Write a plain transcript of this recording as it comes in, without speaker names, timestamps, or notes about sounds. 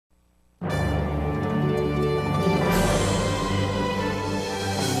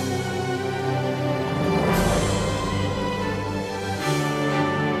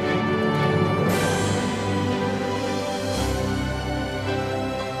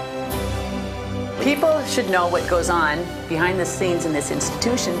People should know what goes on behind the scenes in this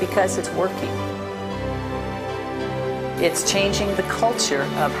institution because it's working. It's changing the culture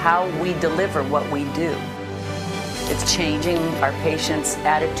of how we deliver what we do. It's changing our patients'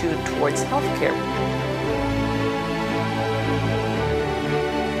 attitude towards healthcare.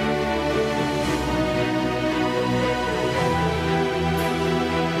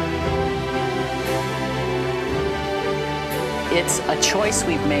 It's a choice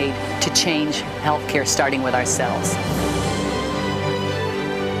we've made to change healthcare, starting with ourselves.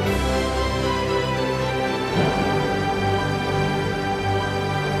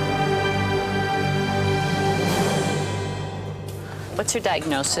 What's her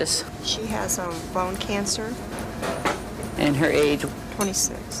diagnosis? She has bone cancer. And her age?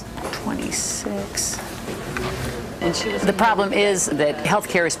 26. 26. And the problem is that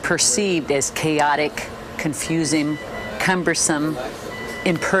healthcare is perceived as chaotic, confusing, cumbersome,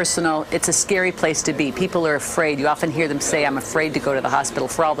 impersonal. It's a scary place to be. People are afraid. You often hear them say, I'm afraid to go to the hospital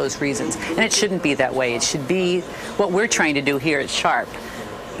for all those reasons. And it shouldn't be that way. It should be what we're trying to do here at Sharp.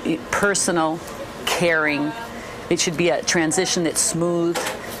 Personal, caring. It should be a transition that's smooth,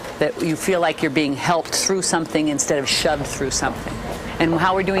 that you feel like you're being helped through something instead of shoved through something. And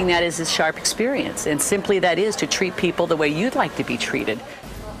how we're doing that is this Sharp experience. And simply that is to treat people the way you'd like to be treated.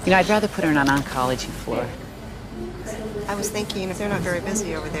 You know, I'd rather put her on an oncology floor. I was thinking if they're not very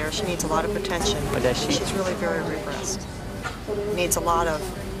busy over there, she needs a lot of attention. Oh, does she? She's really very repressed. Needs a lot of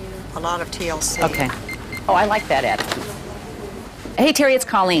TLC. Okay. Oh, I like that attitude. Hey, Terry, it's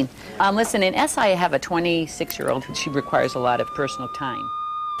Colleen. Listen, in SI, I have a 26-year-old who she requires a lot of personal time.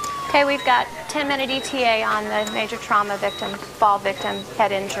 Okay, we've got 10-minute ETA on the major trauma victim, fall victim,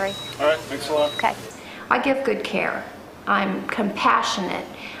 head injury. All right, thanks a lot. Okay. I give good care. I'm compassionate.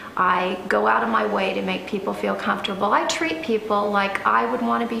 I go out of my way to make people feel comfortable. I treat people like I would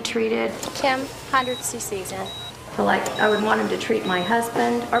want to be treated. Kim, 100 cc's in. Like I would want him to treat my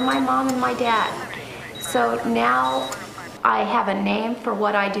husband or my mom and my dad. So now I have a name for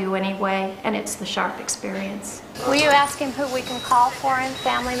what I do anyway, and it's the Sharp experience. Will you ask him who we can call for him,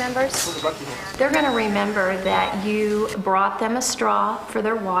 family members? They're going to remember that you brought them a straw for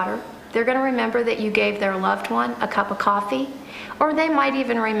their water. They're going to remember that you gave their loved one a cup of coffee. Or they might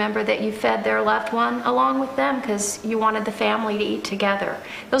even remember that you fed their loved one along with them because you wanted the family to eat together.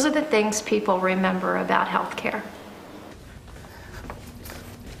 Those are the things people remember about healthcare.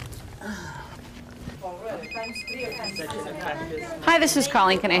 Hi, this is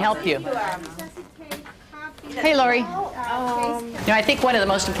Colleen. Can I help you? Hey, Lori. I think one of the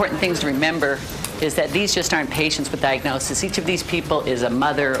most important things to remember is that these just aren't patients with diagnosis. Each of these people is a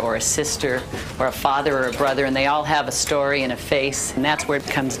mother or a sister or a father or a brother, and they all have a story and a face, and that's where it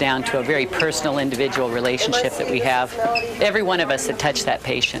comes down to a very personal, individual relationship that we have. Every one of us that touched that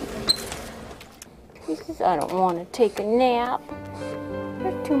patient. He says, I don't want to take a nap.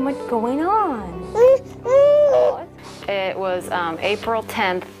 There's too much going on. It was April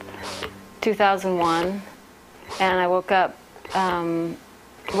 10th, 2001, and I woke up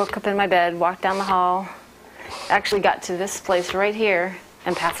in my bed, walked down the hall, actually got to this place right here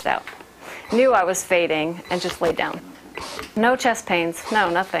and passed out. Knew I was fading and just laid down. No chest pains, no,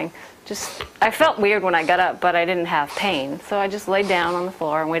 nothing. Just, I felt weird when I got up, but I didn't have pain. So I just laid down on the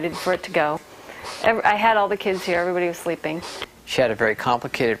floor and waited for it to go. I had all the kids here, everybody was sleeping. She had a very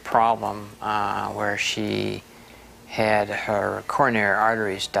complicated problem where she had her coronary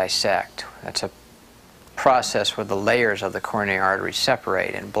arteries dissect. That's a process where the layers of the coronary arteries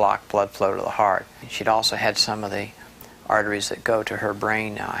separate and block blood flow to the heart. She'd also had some of the arteries that go to her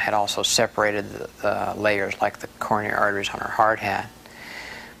brain had also separated the layers like the coronary arteries on her heart had.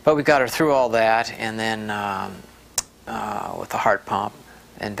 But we got her through all that, and then with the heart pump,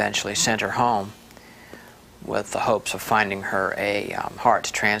 and eventually sent her home with the hopes of finding her a heart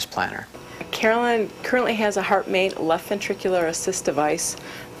to transplant her. Carolyn currently has a HeartMate left ventricular assist device.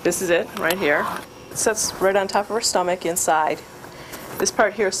 This is it right here. It sits right on top of her stomach inside. This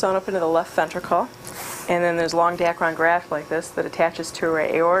part here is sewn up into the left ventricle, and then there's a long Dacron graft like this that attaches to her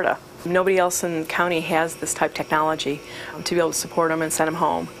aorta. Nobody else in the county has this type of technology to be able to support them and send them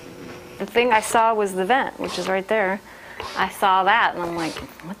home. The thing I saw was the vent, which is right there. I saw that, and I'm like,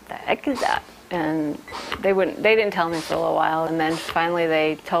 what the heck is that? And they didn't tell me for a little while, and then finally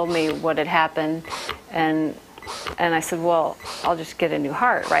they told me what had happened, and I said, well, I'll just get a new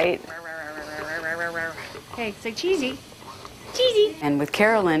heart, right? Hey, say cheesy. Cheesy. And with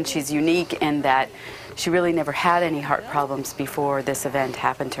Carolyn, she's unique in that she really never had any heart problems before this event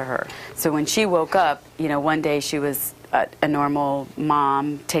happened to her. So when she woke up, you know, one day she was a normal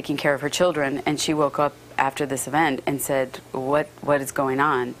mom taking care of her children, and she woke up after this event and said, what is going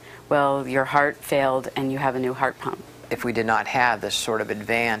on? Well, your heart failed and you have a new heart pump. If we did not have this sort of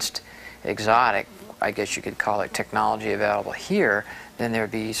advanced, exotic, I guess you could call it, technology available here, then there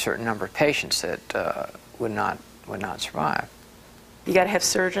would be a certain number of patients that would not survive. You got to have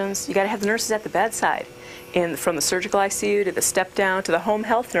surgeons, you got to have the nurses at the bedside. And from the surgical ICU to the step down to the home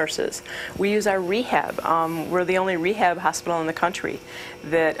health nurses. We use our rehab. We're the only rehab hospital in the country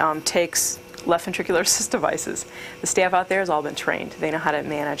that takes left ventricular assist devices. The staff out there has all been trained. They know how to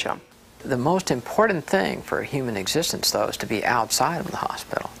manage them. The most important thing for human existence, though, is to be outside of the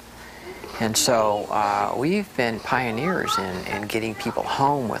hospital. And so we've been pioneers in getting people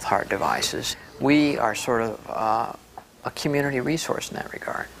home with heart devices. We are sort of a community resource in that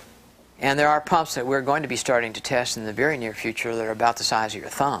regard. And there are pumps that we're going to be starting to test in the very near future that are about the size of your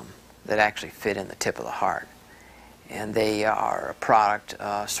thumb, that actually fit in the tip of the heart. And they are a product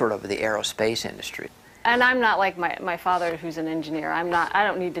sort of the aerospace industry. And I'm not like my father, who's an engineer. I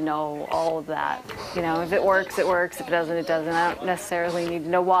don't need to know all of that. You know, if it works, it works. If it doesn't, it doesn't. I don't necessarily need to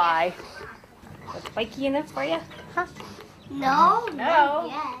know why. What's spiky enough for you? Huh? No,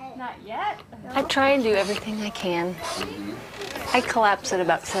 Not yet. I try and do everything I can. I collapse at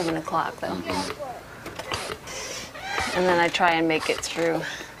about 7 o'clock, though. And then I try and make it through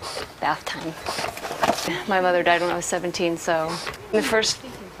bath time. My mother died when I was 17, so the first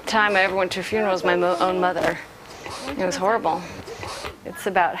time I ever went to a funeral was my own mother. It was horrible. It's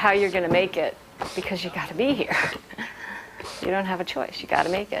about how you're going to make it, because you got to be here. You don't have a choice. You got to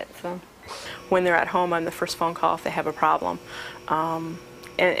make it. So when they're at home on the first phone call if they have a problem.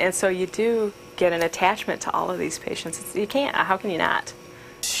 And so you do get an attachment to all of these patients. You can't. How can you not?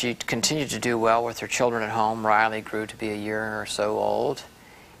 She continued to do well with her children at home. Riley grew to be a year or so old.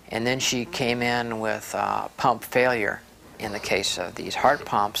 And then she came in with pump failure. In the case of these heart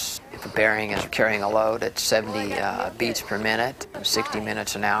pumps, if a bearing is carrying a load at 70 beats per minute, 60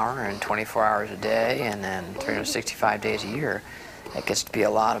 minutes an hour, and 24 hours a day, and then 365 days a year, that gets to be a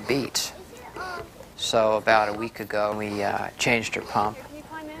lot of beats. So about a week ago, we changed her pump.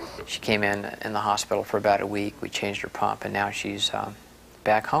 She came in the hospital for about a week. We changed her pump, and now she's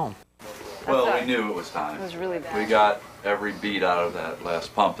back home. Well, we knew it was time. It was really bad. We got every beat out of that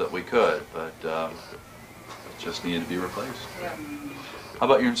last pump that we could, but it just needed to be replaced. Yeah. How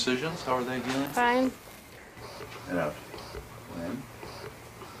about your incisions? How are they healing? Fine.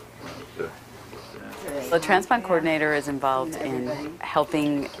 The transplant coordinator is involved in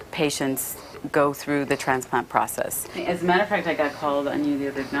helping patients go through the transplant process. As a matter of fact, I got called on you the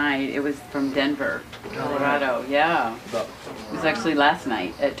other night. It was from Denver, Colorado. Yeah. It was actually last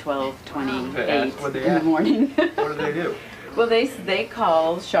night at 12:28 in the morning. What do they do? Well, they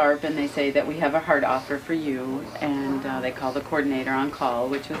call Sharp and they say that we have a heart offer for you, and they call the coordinator on call,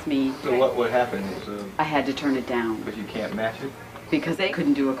 which was me. So what happened? I had to turn it down. But you can't match it? Because they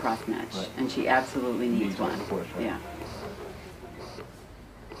couldn't do a cross match, right. And she absolutely needs one. Of course, right? Yeah.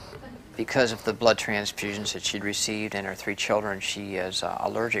 Because of the blood transfusions that she'd received and her 3 children, she is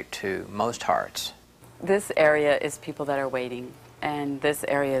allergic to most hearts. This area is people that are waiting, and this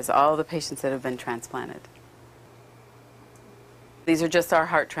area is all the patients that have been transplanted. These are just our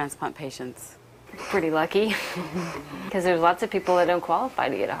heart transplant patients. Pretty lucky, because there's lots of people that don't qualify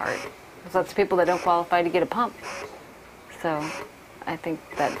to get a heart. There's lots of people that don't qualify to get a pump. So I think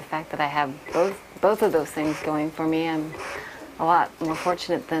that the fact that I have both of those things going for me, I'm a lot more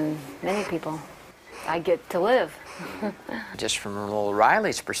fortunate than many people. I get to live. Just from little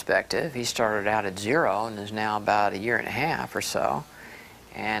Riley's perspective, he started out at 0 and is now about a year and a half or so.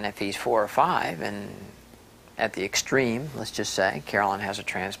 And if he's 4 or 5, and at the extreme, let's just say, Carolyn has a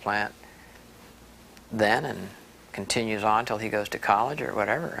transplant then and continues on till he goes to college or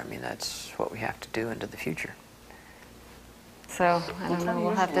whatever. I mean, that's what we have to do into the future. So, I don't know,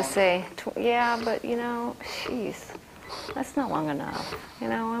 we'll have to say, yeah, but, you know, jeez, that's not long enough. You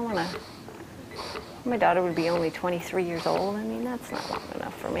know, my daughter would be only 23 years old. I mean, that's not long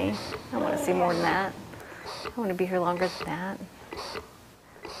enough for me. I want to see more than that. I want to be here longer than that.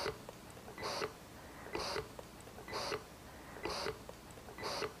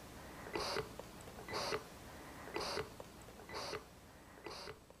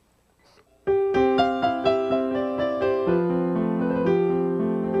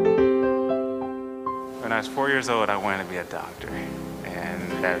 When I was 4 years old, I wanted to be a doctor,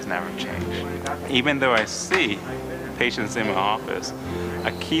 and that has never changed. Even though I see patients in my office,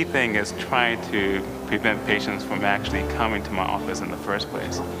 a key thing is trying to prevent patients from actually coming to my office in the first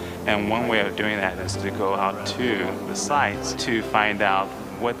place. And one way of doing that is to go out to the sites to find out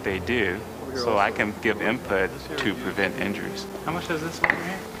what they do so I can give input to prevent injuries. How much is this over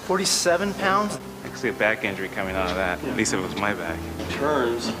here? 47 pounds? I could see a back injury coming out of that. At least if it was my back.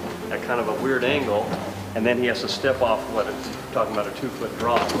 Turns at kind of a weird angle, and then he has to step off what it's talking about a 2-foot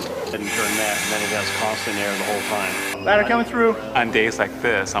drop. Didn't turn that, and then he has constant air the whole time. Ladder coming through. On days like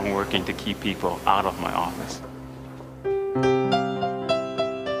this, I'm working to keep people out of my office.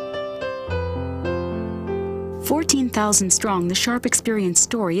 14,000 strong, the Sharp Experience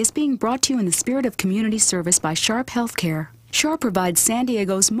story is being brought to you in the spirit of community service by Sharp Healthcare. Sharp provides San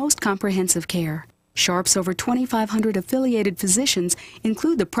Diego's most comprehensive care. Sharp's over 2,500 affiliated physicians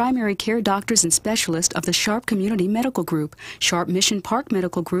include the primary care doctors and specialists of the Sharp Community Medical Group, Sharp Mission Park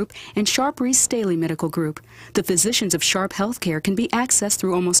Medical Group, and Sharp Reese Staley Medical Group. The physicians of Sharp Healthcare can be accessed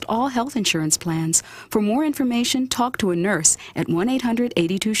through almost all health insurance plans. For more information, talk to a nurse at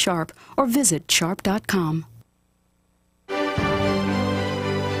 1-800-82-SHARP or visit sharp.com.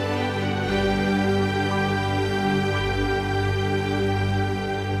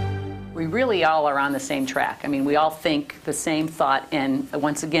 We really all are on the same track. I mean, we all think the same thought, and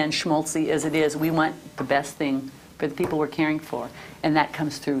once again, schmaltzy as it is, we want the best thing for the people we're caring for, and that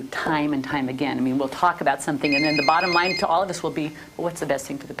comes through time and time again. I mean, we'll talk about something, and then the bottom line to all of us will be, well, what's the best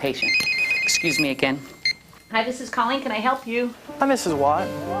thing for the patient? Excuse me again. Hi, this is Colleen. Can I help you? Hi, Mrs. Watt.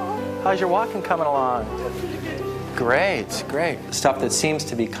 How's your walking coming along? Great, great. Stuff that seems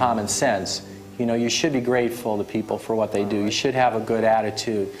to be common sense. You know, you should be grateful to people for what they do. You should have a good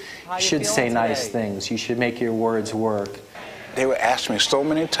attitude. You should say nice things. You should make your words work. They would ask me so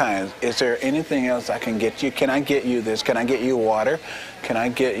many times, is there anything else I can get you? Can I get you this? Can I get you water? Can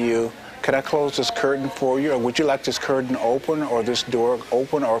I close this curtain for you? Or would you like this curtain open or this door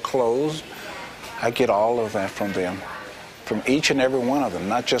open or closed? I get all of that from them, from each and every one of them,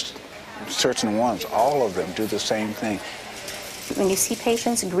 not just certain ones. All of them do the same thing. When you see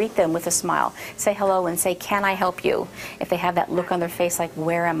patients, greet them with a smile. Say hello and say, can I help you? If they have that look on their face like,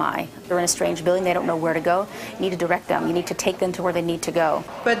 where am I? They're in a strange building, they don't know where to go. You need to direct them. You need to take them to where they need to go.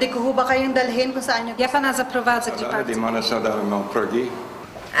 Pwede ko ho ba kayong dalhin kung saan nyo? Ja pana zaprowadzę, gdzie pan... Di mana sa darmang progi.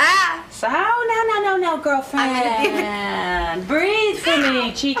 Ah! So, no, girlfriend. Breathe for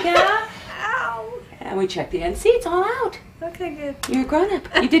me, chica. Ow! And we check the NC, it's all out. Okay, good. You're a grown-up.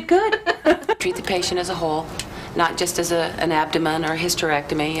 You did good. Treat the patient as a whole, not just as an abdomen or a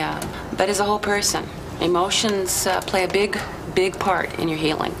hysterectomy, but as a whole person. Emotions play a big part in your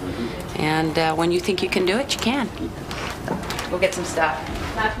healing. And when you think you can do it, you can. We'll get some stuff.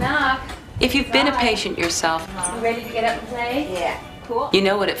 Knock, knock. If you've been a patient yourself, You ready to get up and play? Yeah. Cool. you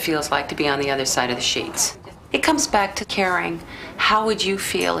know what it feels like to be on the other side of the sheets. It comes back to caring. How would you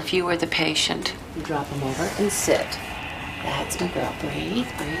feel if you were the patient? You drop them over and sit. That's my girl. Breathe,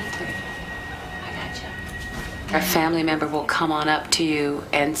 breathe, breathe. I got you. A family member will come on up to you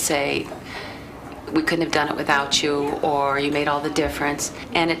and say, we couldn't have done it without you, or you made all the difference.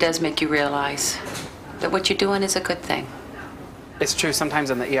 And it does make you realize that what you're doing is a good thing. It's true,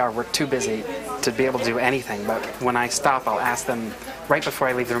 sometimes in the ER we're too busy to be able to do anything, but when I stop, I'll ask them right before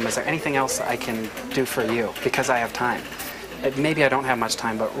I leave the room, is there anything else I can do for you? Because I have time. Maybe I don't have much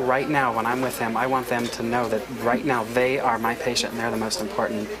time, but right now when I'm with them, I want them to know that right now they are my patient and they're the most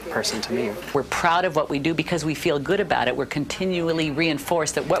important person to me. We're proud of what we do because we feel good about it. We're continually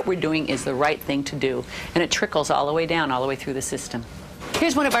reinforced that what we're doing is the right thing to do. And it trickles all the way down, all the way through the system.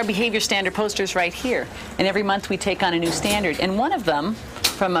 Here's one of our behavior standard posters right here. And every month we take on a new standard. And one of them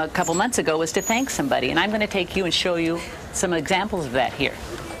from a couple months ago was to thank somebody. And I'm going to take you and show you some examples of that here.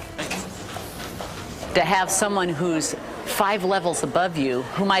 To have someone who's 5 levels above you,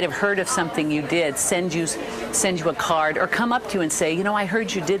 who might have heard of something you did, send you a card or come up to you and say, you know, I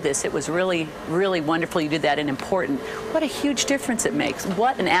heard you did this. It was really, really wonderful you did that and important. What a huge difference it makes.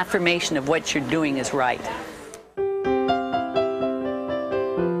 What an affirmation of what you're doing is right.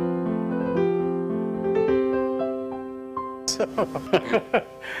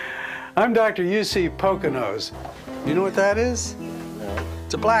 I'm Dr. U.C. Poconos. You know what that is? No.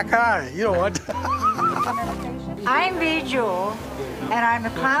 It's a black eye. You don't want to. I'm V. Jewel, and I'm a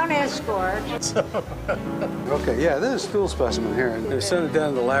clown escort. Okay, yeah, there's a stool specimen here, and they send it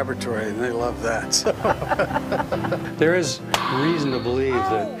down to the laboratory, and they love that. So. There is reason to believe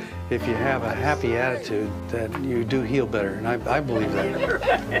that if you have a happy attitude, that you do heal better, and I believe that.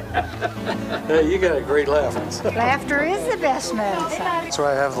 Hey, you got a great laugh. Laughter is the best medicine. That's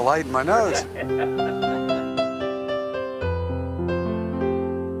why I have the light in my nose.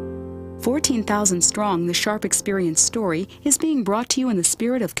 14,000 strong, the Sharp Experience story is being brought to you in the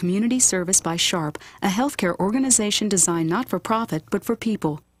spirit of community service by Sharp, a healthcare organization designed not for profit but for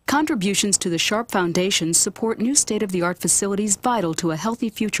people. Contributions to the Sharp Foundation support new state-of-the-art facilities vital to a healthy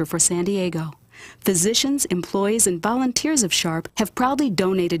future for San Diego. Physicians, employees, and volunteers of SHARP have proudly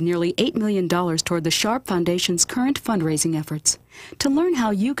donated nearly $8 million toward the SHARP Foundation's current fundraising efforts. To learn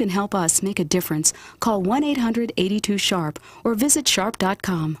how you can help us make a difference, call 1-800-82-SHARP or visit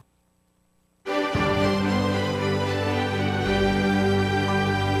sharp.com.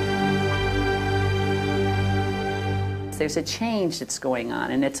 There's a change that's going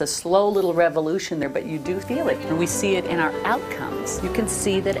on, and it's a slow little revolution there, but you do feel it. And we see it in our outcomes. You can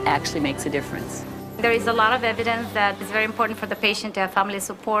see that it actually makes a difference. There is a lot of evidence that it's very important for the patient to have family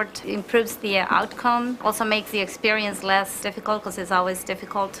support. It improves the outcome, also makes the experience less difficult, because it's always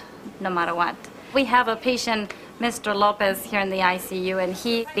difficult no matter what. We have a patient, Mr. Lopez, here in the ICU, and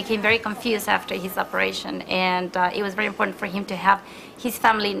he became very confused after his operation, and it was very important for him to have his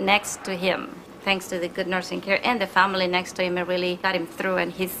family next to him. Thanks to the good nursing care and the family next to him, it really got him through,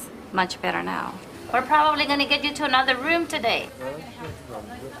 and he's much better now. We're probably going to get you to another room today.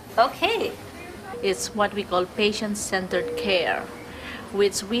 Okay. It's what we call patient-centered care,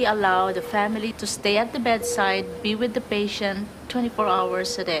 which we allow the family to stay at the bedside, be with the patient 24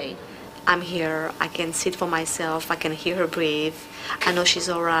 hours a day. I'm here, I can sit for myself, I can hear her breathe, I know she's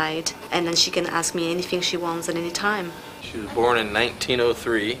all right, and then she can ask me anything she wants at any time. She was born in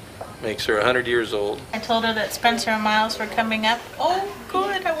 1903, makes her 100 years old. I told her that Spencer and Miles were coming up. Oh,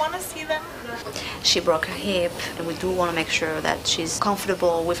 good, I want to see them. She broke her hip, and we do want to make sure that she's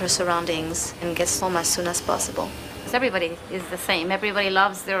comfortable with her surroundings and gets home as soon as possible. Everybody is the same. Everybody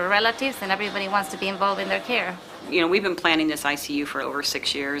loves their relatives, and everybody wants to be involved in their care. You know, we've been planning this ICU for over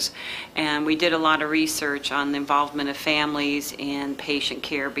 6 years, and we did a lot of research on the involvement of families in patient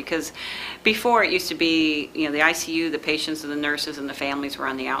care, because before it used to be, you know, the ICU, the patients and the nurses and the families were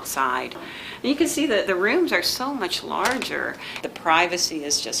on the outside. And you can see that the rooms are so much larger. The privacy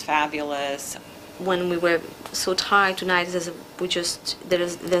is just fabulous. When we were so tired tonight,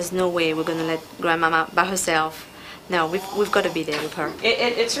 there's no way we're going to let Grandmama by herself. No, we've got to be there with her.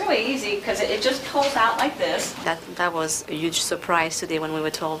 It's really easy because it just pulls out like this. That was a huge surprise today when we were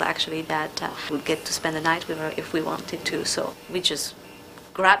told actually that we'd get to spend the night with her if we wanted to. So we just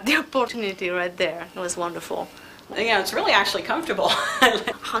grabbed the opportunity right there. It was wonderful. Yeah, it's really actually comfortable.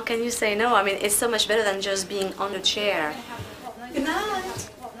 How can you say no? I mean, it's so much better than just being on the chair. Good night.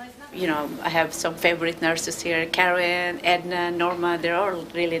 You know, I have some favorite nurses here, Karen, Edna, Norma. They're all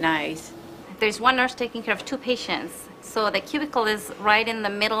really nice. There's one nurse taking care of 2 patients. So the cubicle is right in the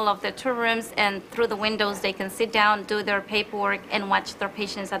middle of the 2 rooms, and through the windows they can sit down, do their paperwork, and watch their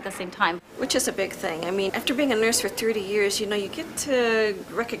patients at the same time. Which is a big thing. I mean, after being a nurse for 30 years, you know, you get to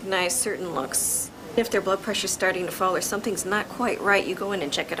recognize certain looks. If their blood pressure's starting to fall or something's not quite right, you go in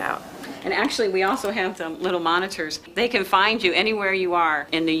and check it out. And actually, we also have the little monitors. They can find you anywhere you are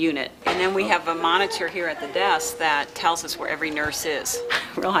in the unit. And then we have a monitor here at the desk that tells us where every nurse is.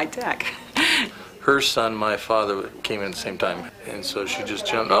 Real high tech. Her son, my father, came in at the same time, and so she just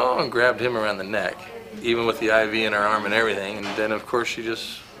jumped and grabbed him around the neck, even with the IV in her arm and everything. And then, of course, she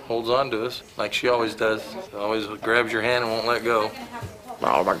just holds on to us like she always does. Always grabs your hand and won't let go.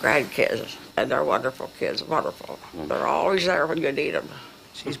 All my grandkids, and they're wonderful kids, wonderful. They're always there when you need them.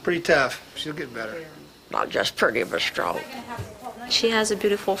 She's pretty tough. She'll get better. Not just pretty, but strong. She has a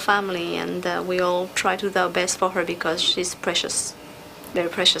beautiful family, and we all try to do our best for her because she's precious, very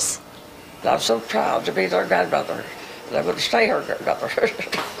precious. I'm so proud to be their grandmother. And I'm going to stay her grandmother.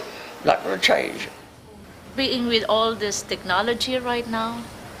 Not going to change. Being with all this technology right now,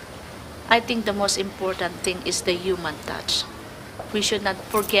 I think the most important thing is the human touch. We should not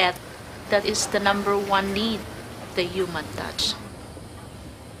forget that is the #1 need, the human touch.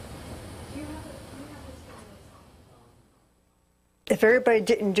 If everybody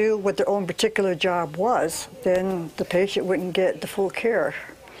didn't do what their own particular job was, then the patient wouldn't get the full care.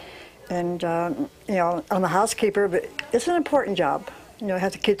 And, you know, I'm a housekeeper, but it's an important job. You know, I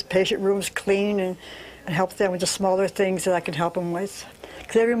have to keep the patient rooms clean and help them with the smaller things that I can help them with.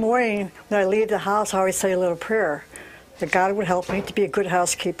 Because every morning when I leave the house, I always say a little prayer that God would help me to be a good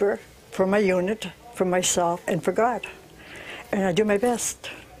housekeeper for my unit, for myself, and for God. And I do my best.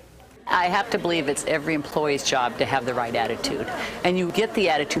 I have to believe it's every employee's job to have the right attitude. And you get the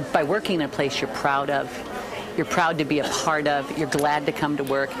attitude by working in a place you're proud of. You're proud to be a part of. You're glad to come to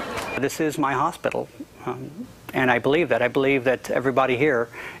work. This is my hospital, and I believe that. I believe that everybody here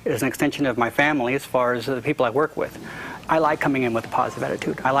is an extension of my family as far as the people I work with. I like coming in with a positive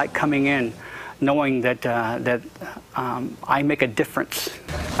attitude. I like coming in knowing that, I make a difference.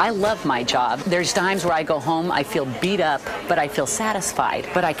 I love my job. There's times where I go home, I feel beat up, but I feel satisfied.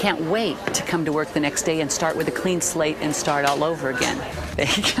 But I can't wait to come to work the next day and start with a clean slate and start all over again. There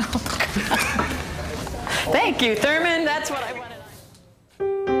you go. Thank you, Thurman. That's what I wanted.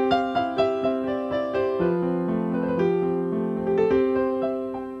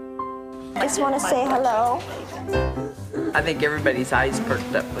 just want to say hello. I think everybody's eyes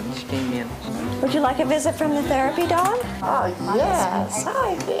perked up when she came in. Would you like a visit from the therapy dog? Oh, yes.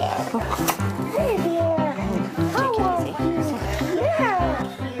 Hi there. Hey there. How are you?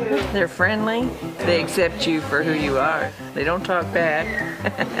 Yeah. They're friendly. They accept you for who you are. They don't talk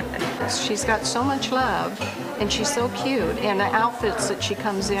back. She's got so much love, and she's so cute, and the outfits that she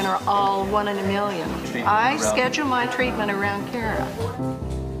comes in are all 1 in a million. I schedule my treatment around Kara.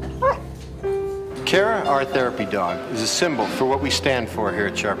 Kara, our therapy dog, is a symbol for what we stand for here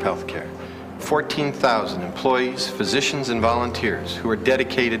at Sharp Healthcare. 14,000 employees, physicians, and volunteers who are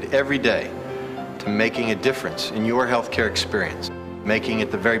dedicated every day to making a difference in your healthcare experience, making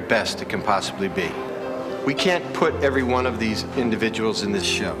it the very best it can possibly be. We can't put every one of these individuals in this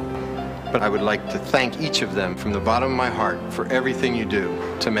show, but I would like to thank each of them from the bottom of my heart for everything you do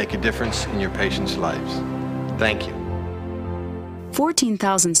to make a difference in your patients' lives. Thank you.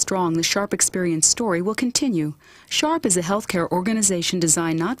 14,000 strong, the Sharp Experience story will continue. Sharp is a healthcare organization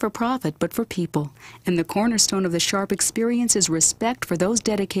designed not for profit, but for people. And the cornerstone of the Sharp Experience is respect for those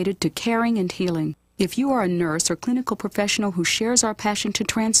dedicated to caring and healing. If you are a nurse or clinical professional who shares our passion to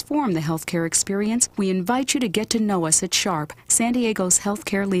transform the healthcare experience, we invite you to get to know us at Sharp, San Diego's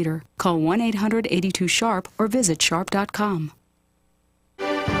healthcare leader. Call 1-800-82-SHARP or visit sharp.com.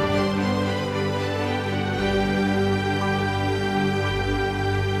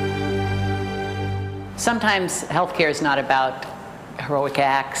 Sometimes healthcare is not about heroic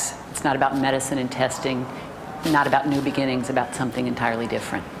acts. It's not about medicine and testing, not about new beginnings, about something entirely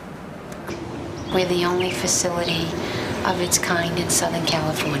different. We're the only facility of its kind in Southern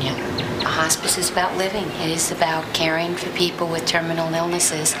California. A hospice is about living. It is about caring for people with terminal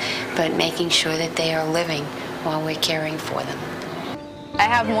illnesses, but making sure that they are living while we're caring for them. I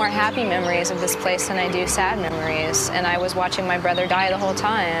have more happy memories of this place than I do sad memories, and I was watching my brother die the whole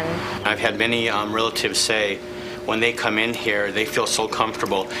time. I've had many relatives say when they come in here, they feel so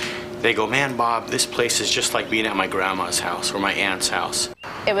comfortable. They go, man, Bob, this place is just like being at my grandma's house or my aunt's house.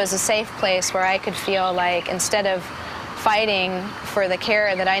 It was a safe place where I could feel like instead of fighting for the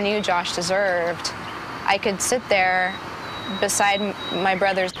care that I knew Josh deserved, I could sit there beside my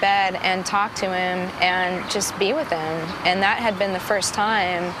brother's bed and talk to him and just be with him. And that had been the first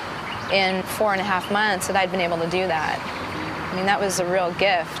time in 4.5 months that I'd been able to do that. I mean, that was a real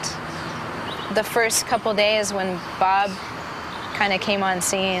gift. The first couple days when Bob kind of came on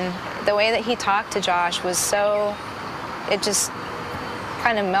scene, the way that he talked to Josh was so, it just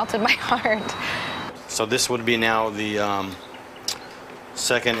kind of melted my heart. So this would be now the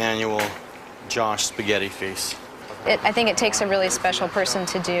second annual Josh Spaghetti Feast. I think it takes a really special person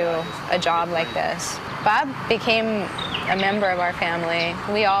to do a job like this. Bob became a member of our family.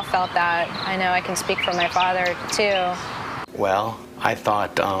 We all felt that. I know I can speak for my father, too. Well, I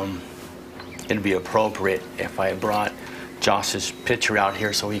thought it'd be appropriate if I brought Josh's picture out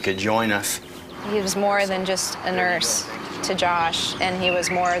here so he could join us. He was more than just a nurse to Josh, and he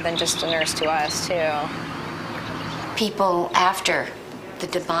was more than just a nurse to us, too. People after the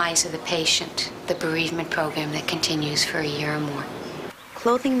demise of the patient, the bereavement program that continues for a year or more.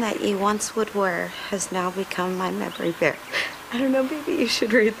 Clothing that you once would wear has now become my memory bear. I don't know, maybe you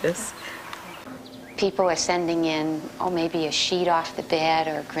should read this. People are sending in, maybe a sheet off the bed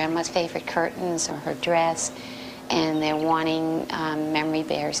or grandma's favorite curtains or her dress, and they're wanting memory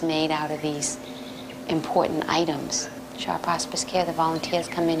bears made out of these important items. Sharp Hospice Care, the volunteers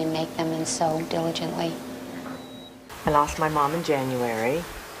come in and make them and sew diligently. I lost my mom in January,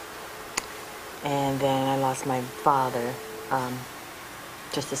 and then I lost my father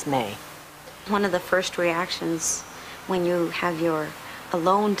just this May. One of the first reactions when you have your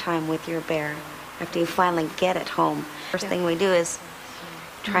alone time with your bear, after you finally get it home, first thing we do is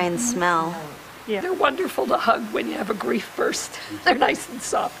try and smell. Yeah. They're wonderful to hug when you have a grief burst. They're nice and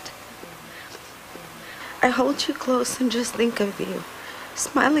soft. I hold you close and just think of you,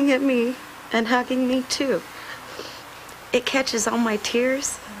 smiling at me and hugging me too. It catches all my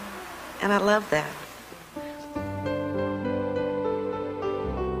tears, and I love that.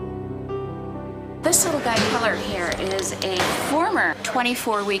 This little guy colored here is a former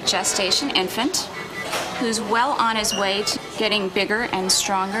 24-week gestation infant who's well on his way to getting bigger and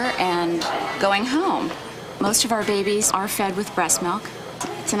stronger and going home. Most of our babies are fed with breast milk.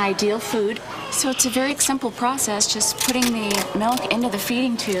 It's an ideal food. So it's a very simple process, just putting the milk into the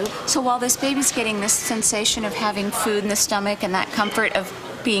feeding tube. So while this baby's getting this sensation of having food in the stomach and that comfort of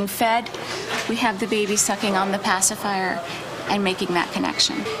being fed, we have the baby sucking on the pacifier and making that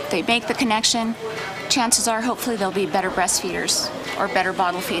connection. If they make the connection, chances are hopefully they'll be better breastfeeders or better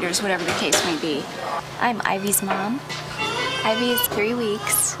bottle feeders, whatever the case may be. I'm Ivy's mom. Ivy is 3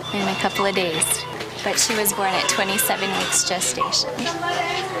 weeks and a couple of days, but she was born at 27 weeks gestation.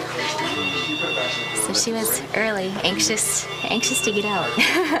 So she was early, anxious to get out.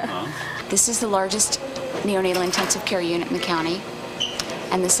 This is the largest neonatal intensive care unit in the county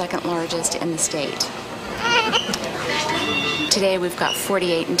and the second largest in the state. Today we've got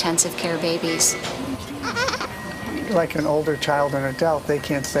 48 intensive care babies. Like an older child or an adult, they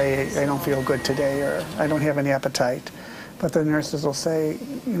can't say, I don't feel good today, or I don't have any appetite. But the nurses will say,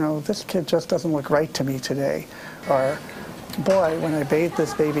 you know, this kid just doesn't look right to me today. Or, boy, when I bathed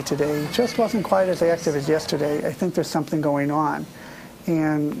this baby today, he just wasn't quite as active as yesterday. I think there's something going on.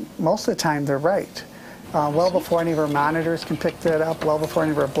 And most of the time, they're right. Well before any of our monitors can pick that up, well before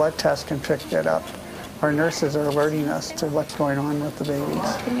any of our blood tests can pick that up, our nurses are alerting us to what's going on with the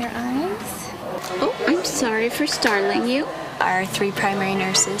babies. Open your eyes. Oh, I'm sorry for startling you. Our 3 primary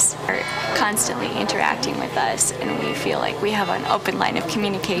nurses are constantly interacting with us, and we feel like we have an open line of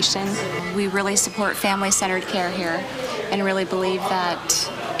communication. We really support family-centered care here and really believe that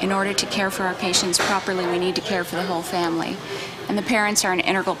in order to care for our patients properly, we need to care for the whole family. And the parents are an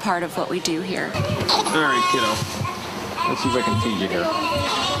integral part of what we do here. All right, kiddo. Let's see if I can feed you here.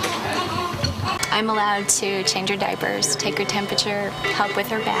 I'm allowed to change her diapers, take her temperature, help with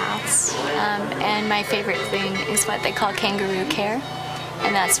her baths, and my favorite thing is what they call kangaroo care,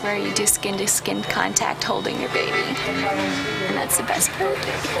 and that's where you do skin-to-skin contact holding your baby, and that's the best part.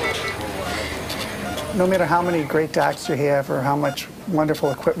 No matter how many great docs you have or how much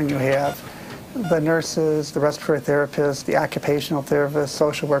wonderful equipment you have, the nurses, the respiratory therapists, the occupational therapists,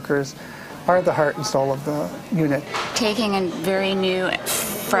 social workers are the heart and soul of the unit. Taking a very new,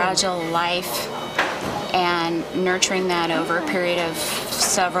 fragile life and nurturing that over a period of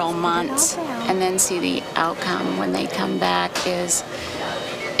several months and then see the outcome when they come back is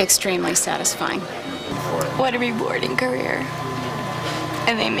extremely satisfying. What a rewarding career.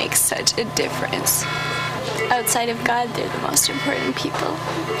 And they make such a difference. Outside of God, they're the most important people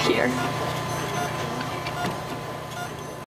here.